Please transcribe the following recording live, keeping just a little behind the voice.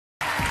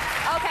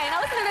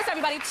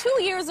everybody.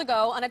 2 years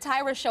ago on a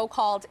Tyra show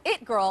called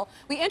It Girl,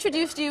 we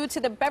introduced you to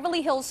the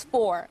Beverly Hills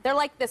Four. They're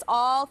like this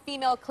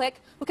all-female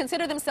clique who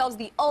consider themselves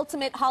the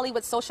ultimate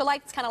Hollywood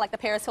socialites, kind of like the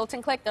Paris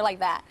Hilton clique. They're like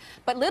that.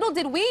 But little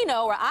did we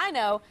know, or I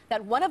know,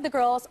 that one of the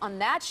girls on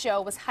that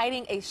show was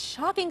hiding a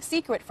shocking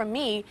secret from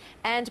me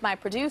and my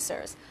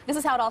producers. This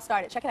is how it all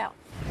started. Check it out.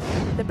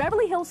 The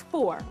Beverly Hills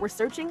Four were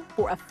searching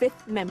for a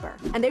fifth member,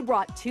 and they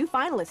brought 2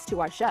 finalists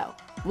to our show.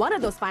 One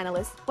of those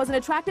finalists was an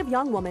attractive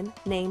young woman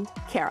named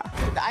Kara.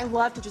 I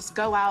love to just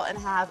go out and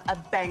have a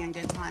banging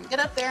good time. Get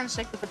up there and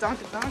shake the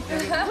badonka-donka.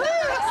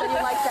 So you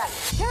like that.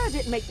 Kara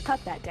didn't make the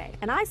cut that day,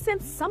 and I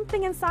sensed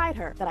something inside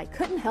her that I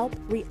couldn't help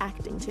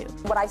reacting to.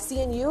 What I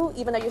see in you,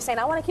 even though you're saying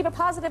I want to keep it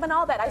positive and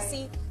all that, I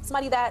see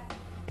somebody that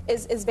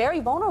is very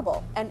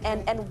vulnerable, and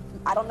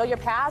I don't know your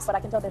past, but I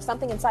can tell there's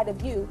something inside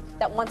of you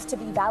that wants to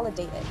be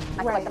validated.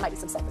 I feel like there might be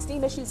some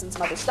self-esteem issues and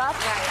some other stuff.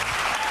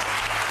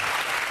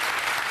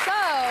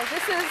 So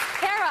this is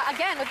Kara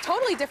again with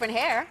totally different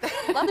hair.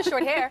 Love the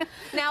short hair.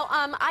 Now,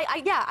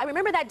 I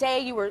remember that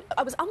day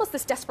I was almost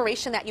this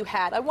desperation that you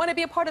had. I want to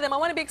be a part of them. I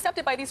want to be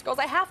accepted by these girls.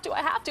 I have to,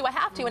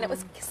 and it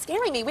was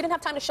scaring me. We didn't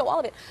have time to show all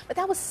of it, but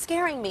that was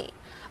scaring me.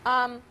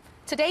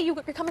 Today you're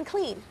coming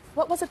clean.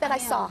 What was it that I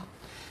saw?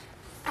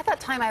 At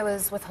that time, I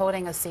was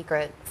withholding a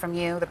secret from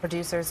you, the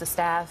producers, the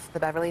staff, the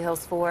Beverly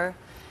Hills Four,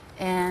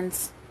 and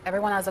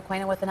everyone I was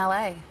acquainted with in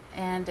LA.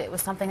 And it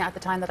was something at the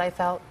time that I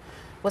felt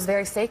was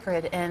very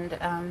sacred, and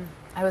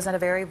I was in a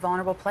very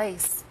vulnerable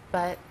place.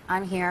 But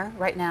I'm here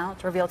right now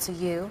to reveal to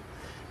you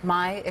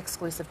my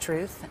exclusive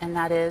truth, and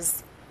that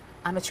is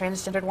I'm a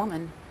transgendered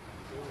woman.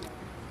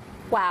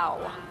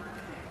 Wow.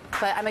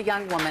 But I'm a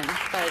young woman,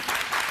 but...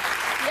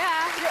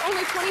 Yeah, you're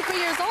only 23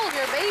 years old.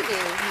 You're a baby.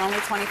 I'm only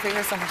 23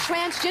 years old.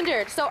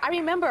 Transgendered. So I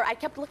remember I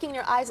kept looking in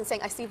your eyes and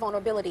saying, I see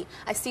vulnerability.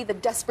 I see the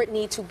desperate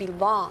need to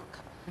belong.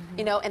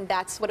 You know, and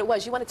that's what it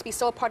was. You wanted to be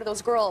so a part of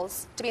those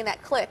girls, to be in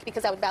that clique,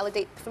 because that would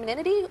validate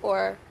femininity,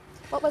 or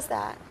what was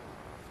that?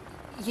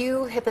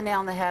 You hit the nail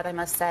on the head, I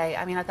must say.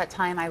 I mean, at that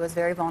time, I was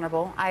very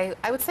vulnerable. I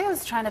would say I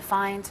was trying to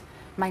find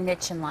my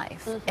niche in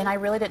life, and I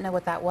really didn't know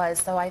what that was,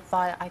 so I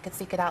thought I could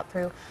seek it out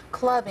through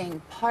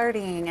clubbing,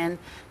 partying, and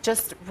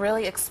just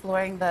really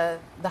exploring the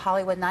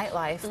Hollywood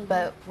nightlife.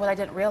 But what I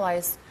didn't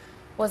realize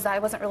was that I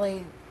wasn't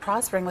really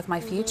prospering with my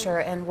future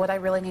and what I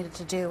really needed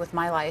to do with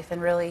my life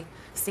and really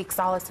seek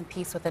solace and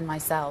peace within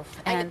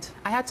myself. And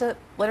I had to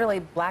literally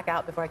black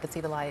out before I could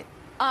see the light.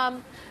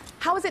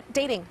 How is it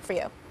dating for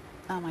you?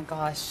 Oh my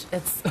gosh,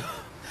 it's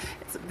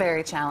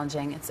very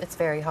challenging. It's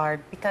very hard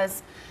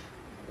because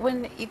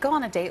when you go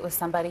on a date with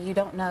somebody, you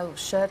don't know,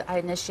 should I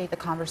initiate the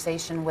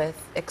conversation with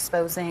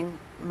exposing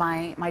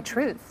my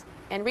truth?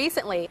 And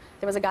recently,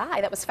 there was a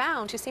guy that was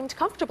found who seemed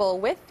comfortable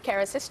with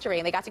Kara's history,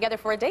 and they got together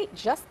for a date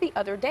just the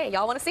other day.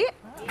 Y'all want to see it?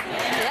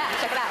 Yeah,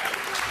 check it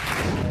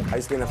out. I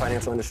used to be in the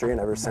financial industry,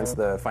 and ever since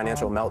the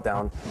financial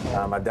meltdown,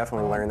 I've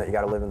definitely learned that you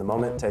got to live in the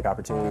moment, take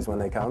opportunities when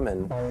they come,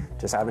 and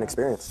just have an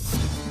experience.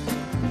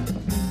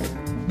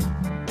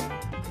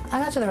 I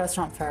got to the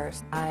restaurant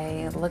first.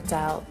 I looked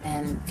out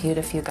and viewed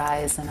a few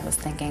guys, and I was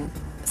thinking,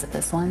 is it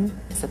this one?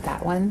 Is it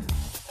that one?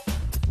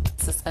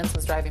 Suspense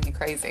was driving me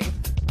crazy.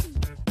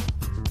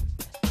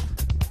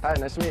 Hi,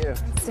 nice to meet you.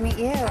 Nice to meet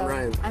you. I'm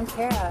Ryan. I'm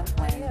Kara.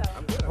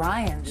 When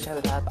Ryan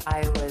showed up,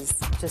 I was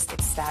just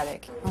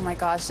ecstatic. Oh my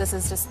gosh, this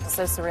is just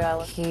so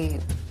surreal. He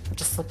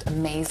just looked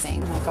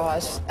amazing. Oh my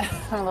gosh,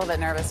 I'm a little bit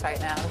nervous right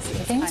now.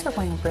 Things were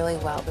going really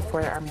well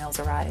before our meals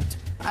arrived.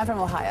 I'm from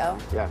Ohio.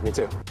 Yeah, me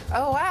too.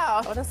 Oh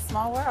wow, what a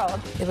small world.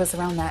 It was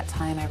around that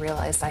time I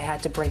realized I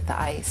had to break the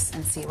ice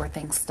and see where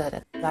things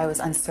stood. I was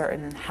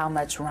uncertain how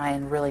much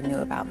Ryan really knew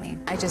about me.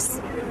 I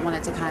just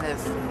wanted to kind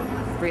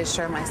of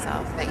reassure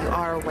myself that you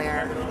are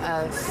aware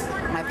of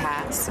my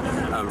past.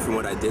 From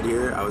what I did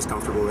here, I was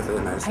comfortable with it.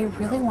 And I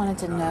really wanted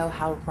to know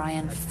how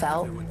Ryan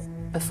felt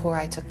before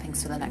I took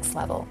things to the next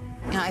level.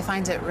 You know, I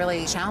find it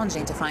really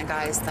challenging to find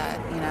guys that,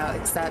 you know,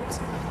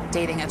 accept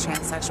dating a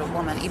transsexual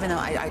woman, even though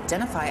I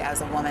identify as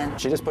a woman.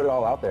 She just put it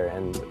all out there,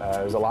 and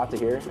it was a lot to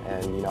hear,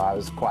 and, you know, I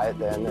was quiet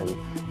then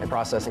and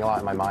processing a lot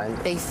in my mind.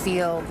 They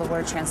feel the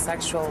word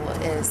transsexual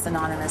is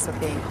synonymous with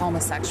being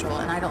homosexual,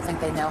 and I don't think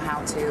they know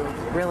how to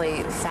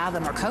really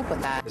fathom or cope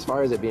with that. As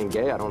far as it being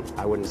gay,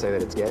 I wouldn't say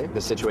that it's gay.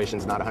 The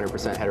situation's not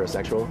 100%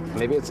 heterosexual.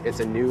 Maybe it's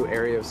a new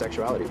area of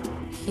sexuality.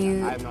 He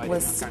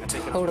was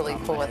totally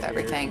cool with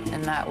everything,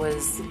 and that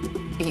was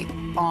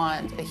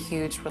beyond a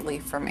huge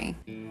relief for me.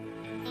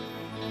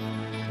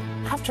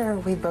 After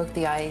we broke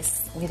the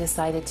ice, we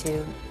decided to,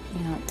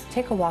 you know,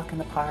 take a walk in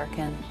the park,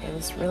 and it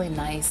was really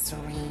nice,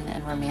 serene,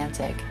 and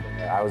romantic.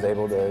 I was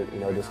able to, you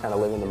know, just kind of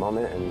live in the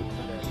moment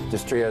and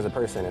just treat her as a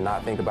person and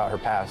not think about her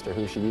past or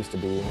who she used to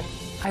be.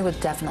 I would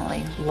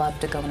definitely love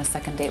to go on a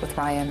second date with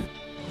Ryan.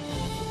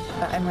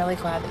 But I'm really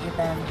glad that you've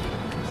been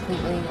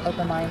completely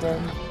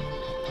open-minded.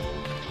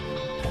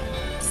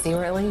 See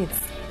where it leads.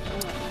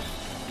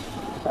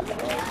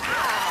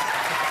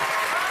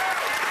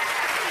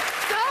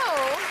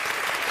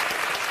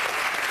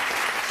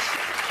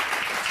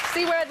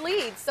 See where it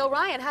leads. So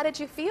Ryan, how did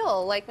you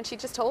feel like when she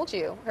just told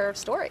you her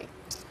story?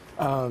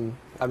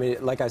 I mean,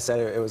 like I said,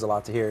 it was a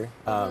lot to hear,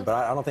 but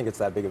I don't think it's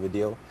that big of a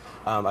deal.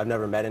 I've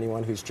never met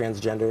anyone who's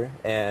transgender,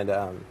 and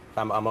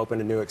I'm open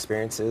to new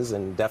experiences,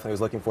 and definitely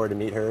was looking forward to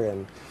meet her,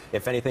 and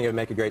if anything, it would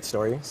make a great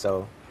story,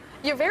 so.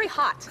 You're very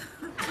hot.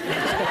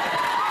 Very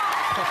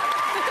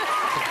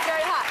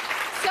hot.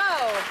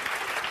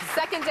 So,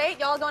 second date,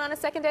 y'all going on a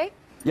second date?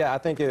 Yeah, I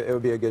think it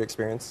would be a good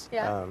experience.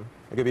 Yeah.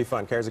 It could be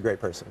fun. Kara's a great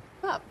person.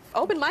 Oh,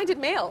 open-minded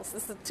males.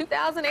 This is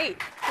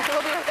 2008. So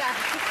we'll be with that.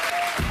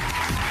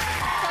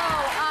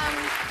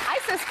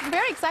 So, Isis, I'm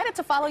very excited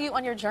to follow you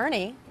on your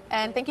journey.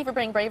 And thank you for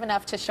being brave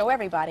enough to show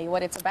everybody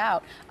what it's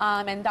about.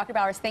 And Dr.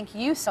 Bowers, thank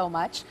you so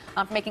much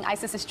for making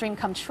Isis's dream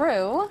come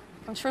true.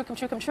 Come true, come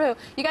true, come true.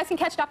 You guys can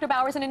catch Dr.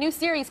 Bowers in a new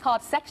series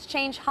called Sex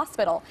Change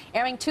Hospital,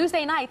 airing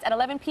Tuesday nights at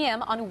 11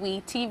 p.m. on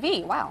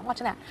WeTV. Wow, I'm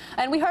watching that.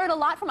 And we heard a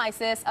lot from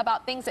Isis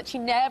about things that she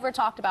never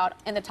talked about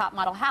in the Top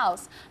Model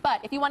House. But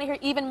if you want to hear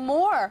even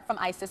more from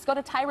Isis, go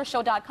to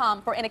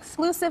TyraShow.com for an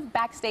exclusive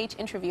backstage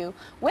interview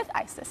with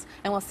Isis.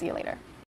 And we'll see you later.